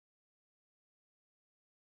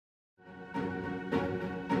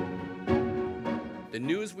The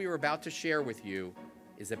news we are about to share with you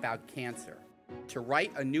is about cancer. To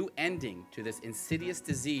write a new ending to this insidious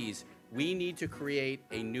disease, we need to create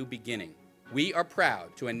a new beginning. We are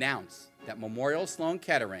proud to announce that Memorial Sloan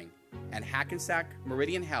Kettering and Hackensack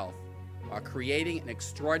Meridian Health are creating an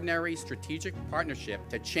extraordinary strategic partnership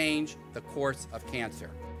to change the course of cancer.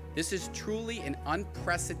 This is truly an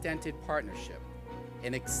unprecedented partnership,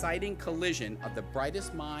 an exciting collision of the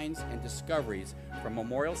brightest minds and discoveries from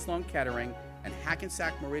Memorial Sloan Kettering and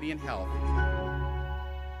Hackensack Meridian Health.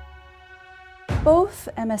 Both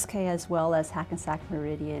MSK as well as Hackensack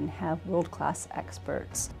Meridian have world-class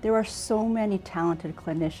experts. There are so many talented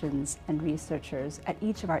clinicians and researchers at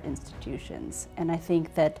each of our institutions, and I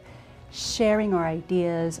think that sharing our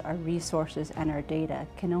ideas, our resources, and our data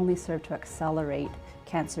can only serve to accelerate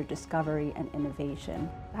cancer discovery and innovation.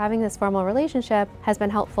 Having this formal relationship has been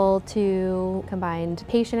helpful to combine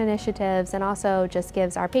patient initiatives and also just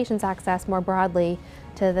gives our patients access more broadly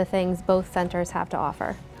to the things both centers have to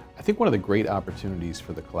offer. I think one of the great opportunities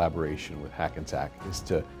for the collaboration with Hackensack is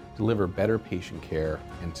to deliver better patient care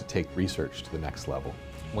and to take research to the next level.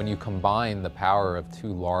 When you combine the power of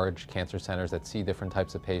two large cancer centers that see different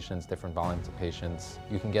types of patients, different volumes of patients,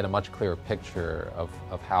 you can get a much clearer picture of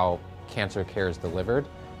how cancer care is delivered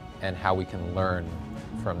and how we can learn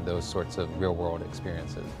from those sorts of real-world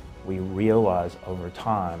experiences. We realize over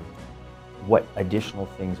time what additional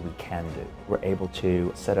things we can do. We're able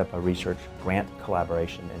to set up a research grant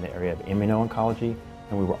collaboration in the area of immuno-oncology,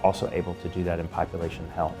 and we were also able to do that in population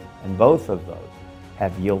health. And both of those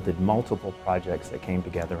have yielded multiple projects that came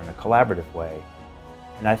together in a collaborative way.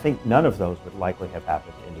 And I think none of those would likely have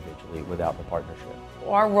happened individually without the partnership.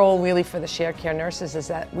 Our role really for the shared care nurses is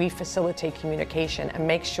that we facilitate communication and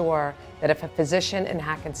make sure that if a physician in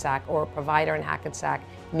Hackensack or a provider in Hackensack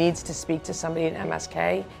needs to speak to somebody in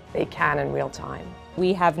MSK, they can in real time.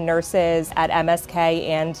 We have nurses at MSK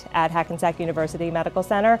and at Hackensack University Medical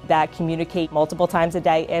Center that communicate multiple times a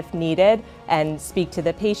day if needed and speak to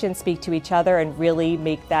the patient, speak to each other, and really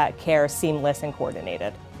make that care seamless and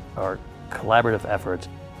coordinated. Our collaborative efforts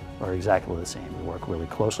are exactly the same. We work really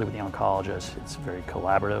closely with the oncologists. It's very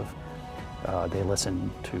collaborative. They listen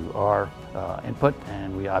to our input,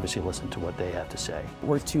 and we obviously listen to what they have to say.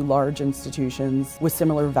 We're two large institutions with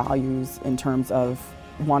similar values in terms of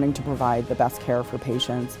wanting to provide the best care for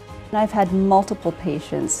patients. And I've had multiple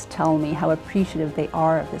patients tell me how appreciative they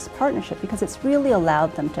are of this partnership because it's really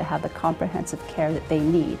allowed them to have the comprehensive care that they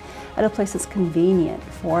need at a place that's convenient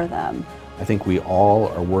for them. I think we all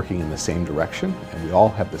are working in the same direction and we all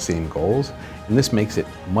have the same goals, and this makes it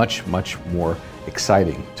much, much more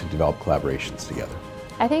exciting to develop collaborations together.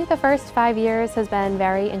 I think the first 5 years has been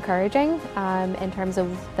very encouraging in terms of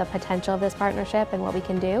the potential of this partnership and what we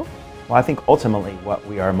can do. Well, I think ultimately what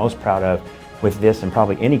we are most proud of with this and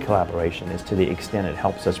probably any collaboration is to the extent it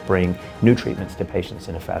helps us bring new treatments to patients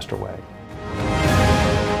in a faster way.